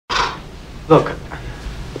Look,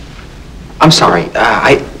 I'm sorry.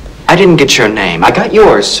 I didn't get your name. I got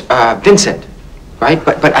yours, Vincent, right?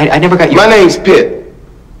 But I never got your... My name's Pitt,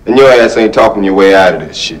 and your ass ain't talking your way out of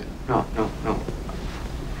this shit. No.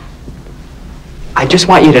 I just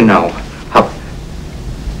want you to know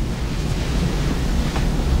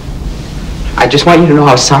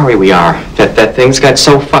how sorry we are that things got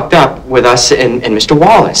so fucked up with us and Mr.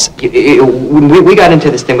 Wallace. We got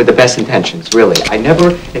into this thing with the best intentions, really. I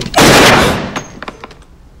never...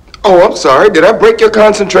 Oh, I'm sorry. Did I break your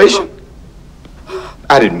concentration?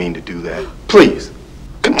 I didn't mean to do that. Please,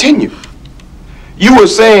 continue. You were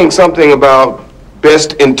saying something about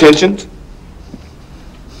best intentions?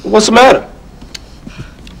 What's the matter?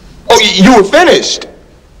 Oh, you were finished.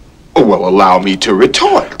 Oh, well, allow me to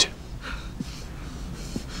retort.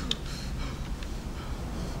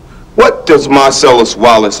 What does Marcellus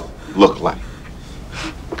Wallace look like?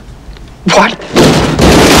 What?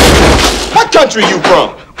 What country you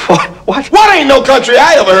from? What? What ain't no country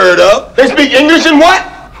I ever heard of? They speak English and what?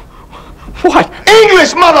 What?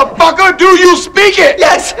 English, motherfucker! Do you speak it?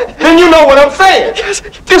 Yes. Then you know what I'm saying. Yes.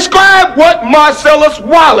 Describe what Marcellus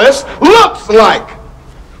Wallace looks like.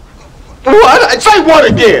 What? Say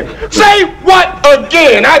what again? Say what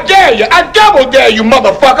again? I dare you. I double dare you,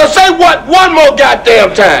 motherfucker. Say what one more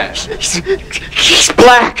goddamn time. He's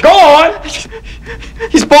black. Go on.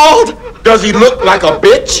 He's bald. Does he look like a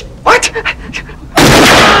bitch? What?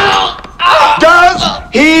 Does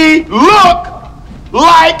he look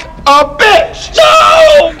like a bitch?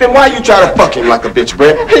 No! Then why you try to fuck him like a bitch,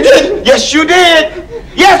 Brett? I didn't. Yes, you did.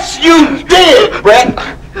 Yes, you did, Brett.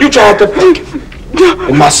 You tried to fuck him.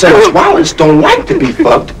 And Marcellus Wallace don't like to be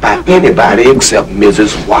fucked by anybody except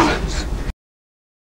Mrs. Wallace.